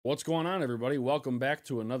What's going on, everybody? Welcome back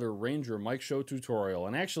to another Ranger Mic Show tutorial.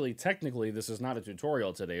 And actually, technically, this is not a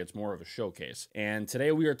tutorial today. It's more of a showcase. And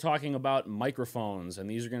today we are talking about microphones. And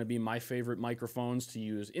these are going to be my favorite microphones to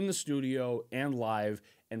use in the studio and live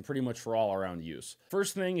and pretty much for all around use.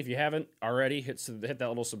 First thing, if you haven't already, hit that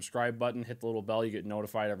little subscribe button, hit the little bell, you get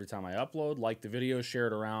notified every time I upload. Like the video, share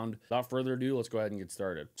it around. Without further ado, let's go ahead and get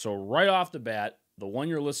started. So right off the bat, the one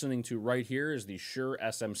you're listening to right here is the Shure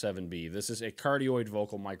Sm7B. This is a cardioid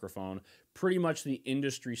vocal microphone, pretty much the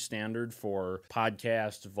industry standard for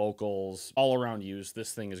podcasts, vocals, all around use.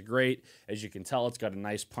 This thing is great. As you can tell, it's got a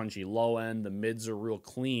nice punchy low end. The mids are real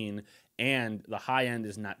clean. And the high end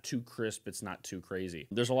is not too crisp, it's not too crazy.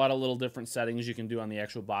 There's a lot of little different settings you can do on the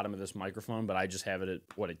actual bottom of this microphone, but I just have it at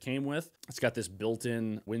what it came with. It's got this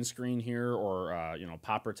built-in windscreen here, or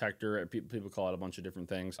pop protector. People call it a bunch of different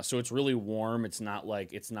things. So it's really warm. It's not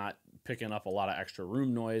picking up a lot of extra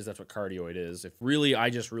room noise. That's what cardioid is. I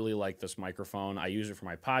just really like this microphone. I use it for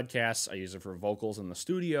my podcasts. I use it for vocals in the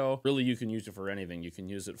studio. Really, you can use it for anything. You can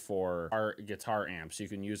use it for our guitar amps. You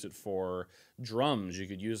can use it for drums. You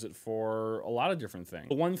could use it for a lot of different things.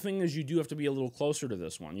 The one thing is you do have to be a little closer to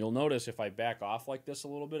this one. You'll notice if I back off like this a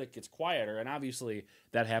little bit, it gets quieter, and obviously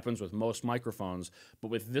that happens with most microphones, but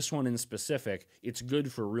with this one in specific, it's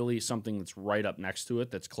good for really something that's right up next to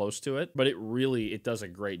it, that's close to it, but it does a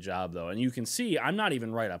great job though. And you can see I'm not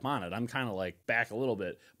even right up on it. I'm kind of like back a little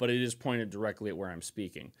bit, but it is pointed directly at where I'm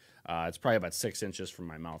speaking. It's probably about 6 inches from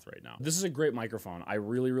my mouth right now. This is a great microphone. I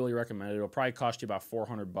really, really recommend it. It'll probably cost you about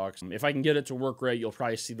 $400. If I can get it to work right, you'll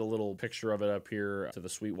probably see the little picture of it up here to the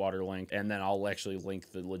Sweetwater link, and then I'll actually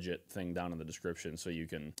link the legit thing down in the description so you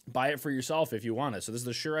can buy it for yourself if you want it. So this is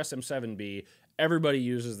the Shure Sm7B. Everybody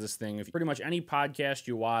uses this thing. If pretty much any podcast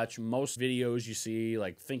you watch, most videos you see,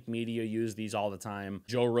 like Think Media use these all the time.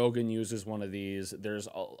 Joe Rogan uses one of these. There's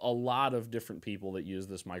a lot of different people that use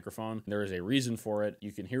this microphone. There is a reason for it.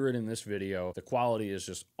 You can hear it in this video. The quality is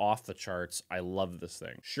just off the charts. I love this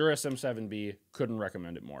thing. Shure Sm7B, couldn't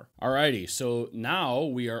recommend it more. Alrighty, so now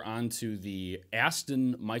we are on to the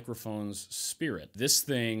Aston microphone's Spirit. This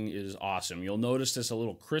thing is awesome. You'll notice it's a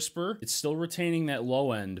little crisper. It's still retaining that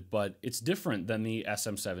low end, but it's different than the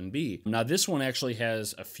Sm7B. Now this one actually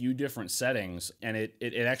has a few different settings, and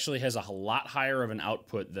it actually has a lot higher of an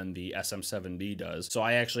output than the Sm7B does. So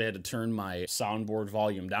I actually had to turn my soundboard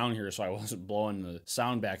volume down here so I wasn't blowing the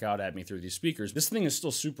sound back out at me through these speakers. This thing is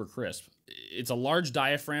still super crisp. It's a large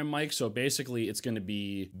diaphragm mic, so basically it's going to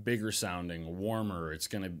be bigger sounding, warmer. It's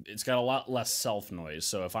got a lot less self noise.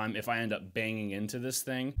 So if I end up banging into this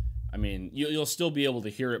thing, I mean, you'll still be able to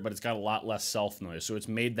hear it, but it's got a lot less self noise. So it's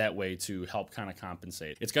made that way to help kind of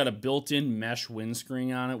compensate. It's got a built-in mesh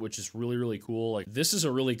windscreen on it, which is really, really cool. Like, this is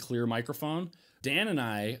a really clear microphone. Dan and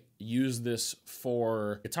I use this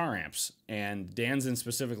for guitar amps, and Dan's in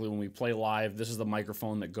specifically when we play live. This is the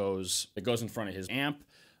microphone that goes in front of his amp.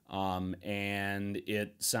 And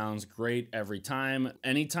it sounds great every time.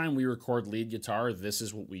 Anytime we record lead guitar, this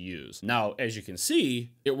is what we use. Now, as you can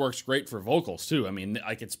see, it works great for vocals too. I mean,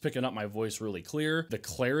 like, it's picking up my voice really clear. The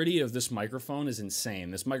clarity of this microphone is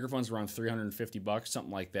insane. This microphone's around $350,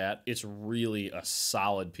 something like that. It's really a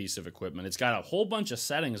solid piece of equipment. It's got a whole bunch of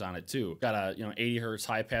settings on it too. Got a 80 hertz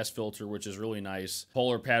high pass filter, which is really nice.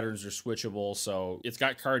 Polar patterns are switchable. So it's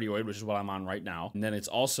got cardioid, which is what I'm on right now. And then it's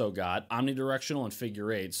also got omnidirectional and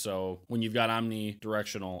figure eight. So when you've got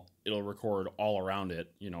omnidirectional, it'll record all around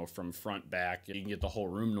it, from front, back. You can get the whole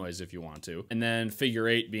room noise if you want to. And then figure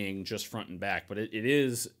eight being just front and back, but it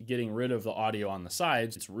is getting rid of the audio on the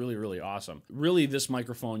sides. It's really, really awesome. Really, this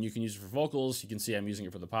microphone, you can use it for vocals. You can see I'm using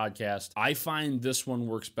it for the podcast. I find this one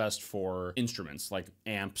works best for instruments like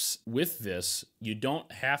amps. With this, you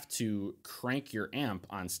don't have to crank your amp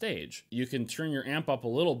on stage. You can turn your amp up a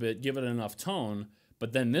little bit, give it enough tone,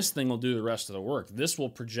 but then this thing will do the rest of the work. This will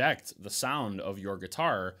project the sound of your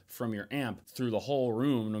guitar from your amp through the whole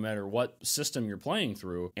room, no matter what system you're playing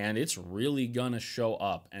through, and it's really gonna show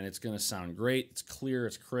up, and it's gonna sound great. It's clear,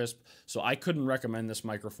 it's crisp. So I couldn't recommend this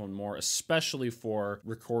microphone more, especially for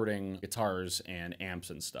recording guitars and amps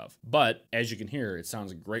and stuff. But as you can hear, it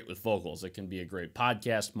sounds great with vocals. It can be a great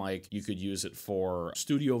podcast mic. You could use it for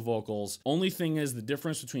studio vocals. Only thing is, the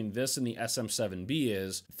difference between this and the Sm7B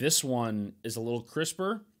is this one is a little crisper.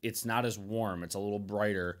 It's not as warm, it's a little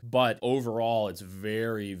brighter, but overall it's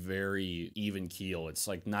very, very even keel. It's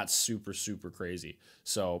like not super, super crazy.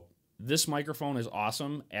 So This microphone is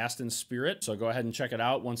awesome, Aston Spirit, so go ahead and check it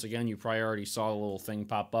out. Once again, you probably already saw a little thing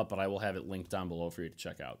pop up, but I will have it linked down below for you to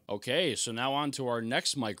check out. Okay, so now on to our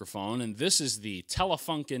next microphone, and this is the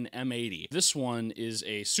Telefunken M80. This one is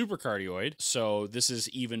a supercardioid, so this is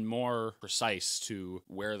even more precise to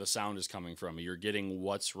where the sound is coming from. You're getting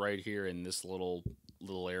what's right here in this little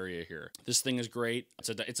area here. This thing is great.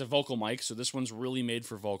 It's a vocal mic, so this one's really made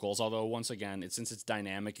for vocals, although once again, since it's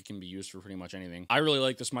dynamic, it can be used for pretty much anything. I really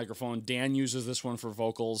like this microphone. Dan uses this one for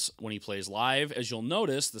vocals when he plays live. As you'll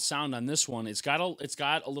notice, the sound on this one, it's got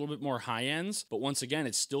a little bit more high ends, but once again,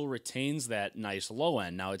 it still retains that nice low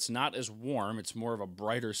end. Now, it's not as warm. It's more of a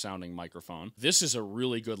brighter sounding microphone. This is a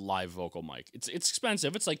really good live vocal mic. It's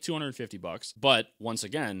expensive. It's like $250, but once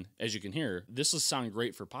again, as you can hear, this will sound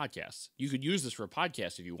great for podcasts. You could use this for a podcast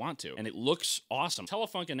if you want to, and it looks awesome.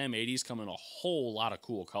 Telefunken M80s come in a whole lot of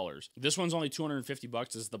cool colors. This one's only $250.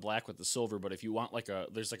 This is the black with the silver, but if you want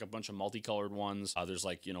there's like a bunch of multicolored ones. There's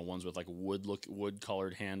like, ones with like wood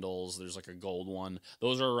colored handles. There's like a gold one.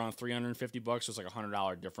 Those are around $350. So it's like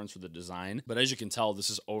 $100 difference for the design. But as you can tell, this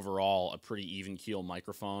is overall a pretty even keel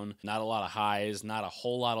microphone. Not a lot of highs, not a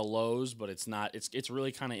whole lot of lows, but it's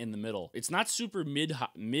really kind of in the middle. It's not super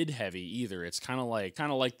mid heavy either. It's kind of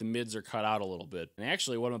like the mids are cut out a little bit. And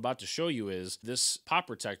actually, what I'm about to show you is this pop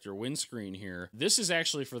protector windscreen here. This is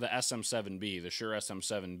actually for the SM7B, the Shure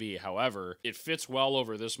SM7B. However, it fits well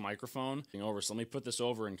over this microphone. So let me put this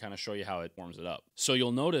over and kind of show you how it warms it up. So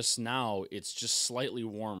you'll notice now it's just slightly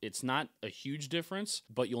warm. It's not a huge difference,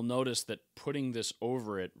 but you'll notice that putting this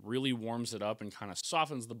over it really warms it up and kind of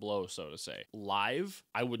softens the blow, so to say. Live,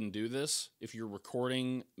 I wouldn't do this. If you're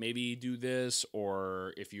recording, maybe do this,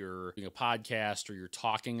 or if you're doing a podcast or you're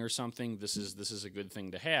talking or something, this is a good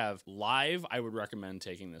thing to have. Live, I would recommend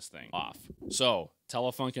taking this thing off. So,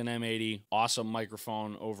 Telefunken M80, awesome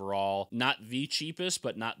microphone overall. Not the cheapest,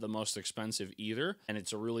 but not the most expensive either. And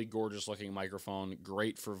it's a really gorgeous looking microphone.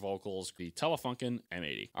 Great for vocals. The Telefunken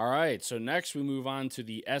M80. All right, so next we move on to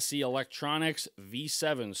the SE Electronics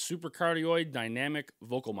V7 Supercardioid Dynamic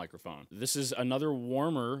Vocal Microphone. This is another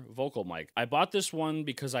warmer vocal mic. I bought this one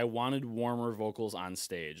because I wanted warmer vocals on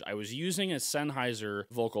stage. I was using a Sennheiser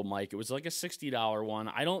vocal mic. It was like a $60 one.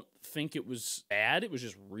 I don't think it was bad. It was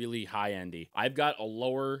just really high-endy. I've got a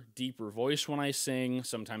lower, deeper voice when I sing.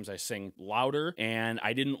 Sometimes I sing louder, and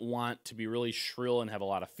I didn't want to be really shrill and have a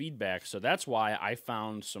lot of feedback, so that's why I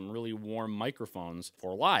found some really warm microphones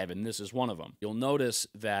for live, and this is one of them. You'll notice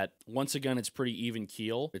that, once again, it's pretty even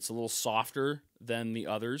keel. It's a little softer than the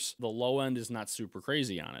others. The low end is not super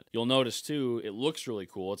crazy on it. You'll notice too, it looks really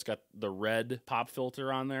cool. It's got the red pop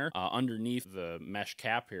filter on there underneath the mesh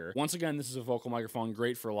cap here. Once again, this is a vocal microphone,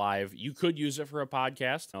 great for live. You could use it for a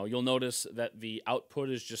podcast. You'll notice that the output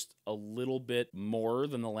is just a little bit more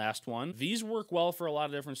than the last one. These work well for a lot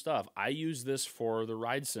of different stuff. I use this for the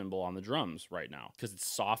ride cymbal on the drums right now because it's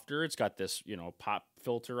softer. It's got this, pop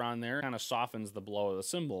filter on there, kind of softens the blow of the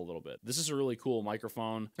cymbal a little bit. This is a really cool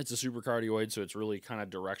microphone. It's a supercardioid, so it's really kind of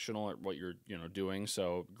directional at what you're doing,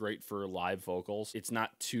 so great for live vocals. It's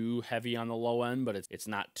not too heavy on the low end, but it's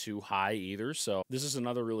not too high either, so this is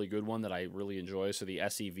another really good one that I really enjoy. So the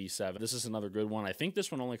SE V7, this is another good one. I think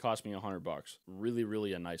this one only cost me $100.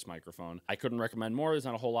 Really a nice microphone. I couldn't recommend more. There's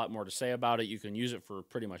not a whole lot more to say about it. You can use it for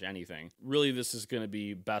pretty much anything. Really, this is going to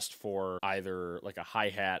be best for either like a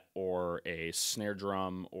hi-hat or a snare drum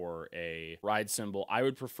or a ride cymbal. I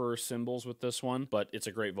would prefer cymbals with this one, but it's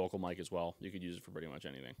a great vocal mic as well. You could use it for pretty much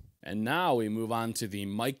anything. And now we move on to the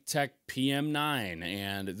Miktek Pm9,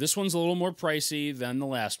 and this one's a little more pricey than the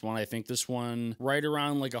last one. I think this one right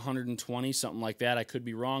around like 120, something like that. I could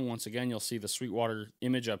be wrong. Once again, you'll see the Sweetwater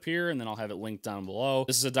image up here, and then I'll have it linked down below.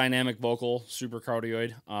 This is a dynamic vocal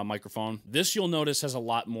supercardioid microphone. This, you'll notice, has a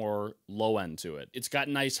lot more low end to it. It's got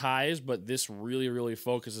nice highs, but this really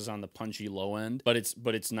focuses on the punchy low end, but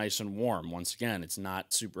it's nice and warm. Once again, it's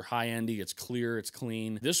not super high-endy. It's clear. It's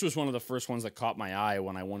clean. This was one of the first ones that caught my eye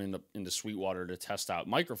when I went into Sweetwater to test out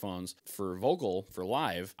microphones for vocal, for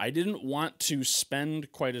live. I didn't want to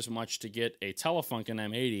spend quite as much to get a Telefunken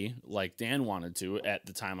M80 like Dan wanted to at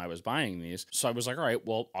the time I was buying these. So I was like, all right,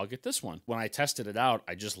 well, I'll get this one. When I tested it out,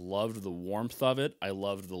 I just loved the warmth of it. I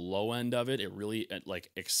loved the low end of it. It really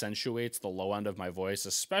accentuates the low end of my voice,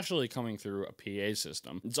 especially coming through a PA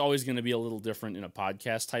system. It's always going to be a little different in a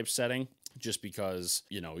podcast type setting, just because,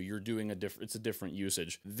 you're doing it's a different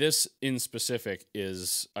usage. This in specific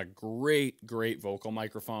is a great vocal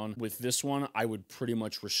microphone. With this one, I would pretty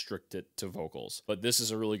much restrict it to vocals, but this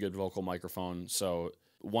is a really good vocal microphone. So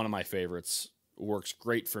one of my favorites. Works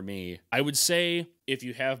great for me. I would say if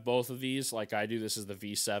you have both of these, like I do, this is the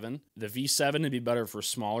V7. The V7 would be better for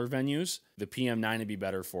smaller venues. the PM9 would be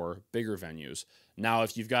better for bigger venues. Now,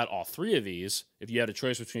 if you've got all three of these, if you had a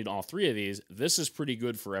choice between all three of these, this is pretty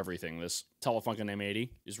good for everything. This Telefunken M80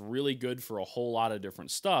 is really good for a whole lot of different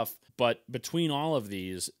stuff. But between all of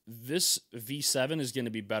these, this V7 is going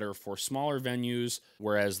to be better for smaller venues,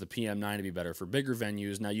 whereas the PM9 would be better for bigger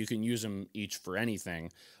venues. Now, you can use them each for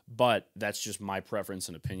anything, but that's just my preference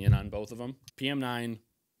and opinion on both of them. PM9,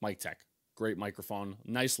 Miktek. Great microphone,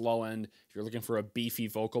 nice low end. If you're looking for a beefy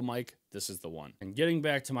vocal mic, this is the one. And getting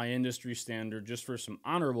back to my industry standard, just for some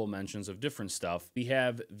honorable mentions of different stuff, we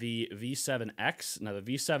have the V7X. Now, the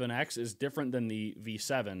V7X is different than the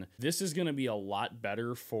V7. This is going to be a lot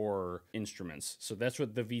better for instruments. So that's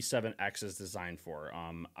what the V7X is designed for.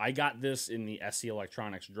 I got this in the SE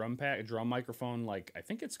Electronics drum microphone. Like, I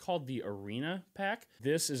think it's called the Arena pack.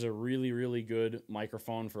 This is a really, really good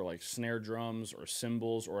microphone for like snare drums or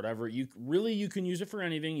cymbals or whatever. You can use it for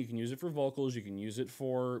anything. You can use it for vocals. You can use it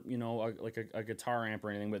for, you know, a guitar amp or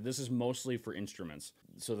anything, but this is mostly for instruments.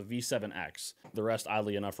 So the V7X, the rest,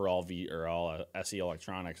 oddly enough, are all SE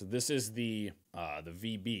Electronics. This is the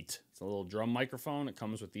V-Beat. It's a little drum microphone. It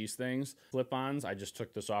comes with these things, clip-ons. I just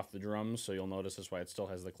took this off the drums, so you'll notice that's why it still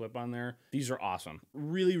has the clip on there. These are awesome.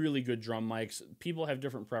 Really, really good drum mics. People have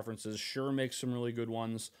different preferences. Shure makes some really good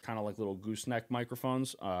ones, kind of like little gooseneck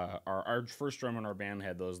microphones. Our first drum in our band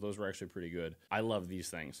had those. Those were actually pretty good. I love these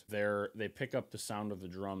things. They pick up the sound of the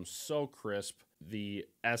drums so crisp. The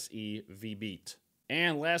SE V-Beat.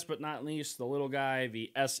 And last but not least, the little guy,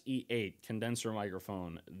 the SE8 condenser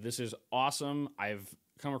microphone. This is awesome. I've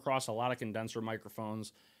come across a lot of condenser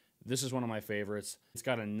microphones. This is one of my favorites. It's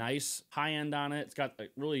got a nice high end on it. It's got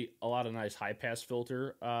really a lot of nice high pass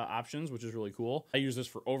filter options, which is really cool. I use this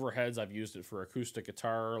for overheads. I've used it for acoustic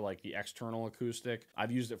guitar, like the external acoustic.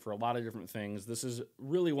 I've used it for a lot of different things. This is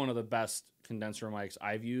really one of the best condenser mics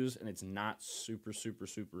I've used, and it's not super, super,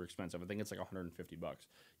 super expensive. I think it's like 150 bucks.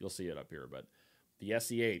 You'll see it up here, but the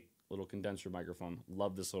SE8 little condenser microphone.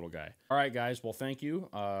 Love this little guy. All right, guys. Well, thank you.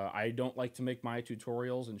 I don't like to make my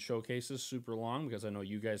tutorials and showcases super long because I know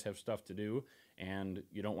you guys have stuff to do, and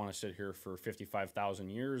you don't want to sit here for 55,000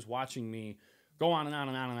 years watching me go on and on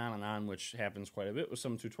and on and on and on, which happens quite a bit with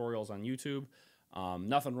some tutorials on YouTube.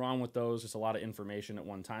 Nothing wrong with those. It's a lot of information at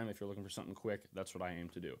one time. If you're looking for something quick, that's what I aim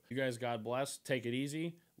to do. You guys, God bless. Take it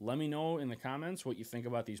easy. Let me know in the comments what you think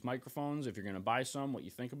about these microphones. If you're going to buy some, what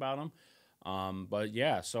you think about them. But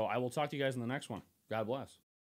yeah, so I will talk to you guys in the next one. God bless.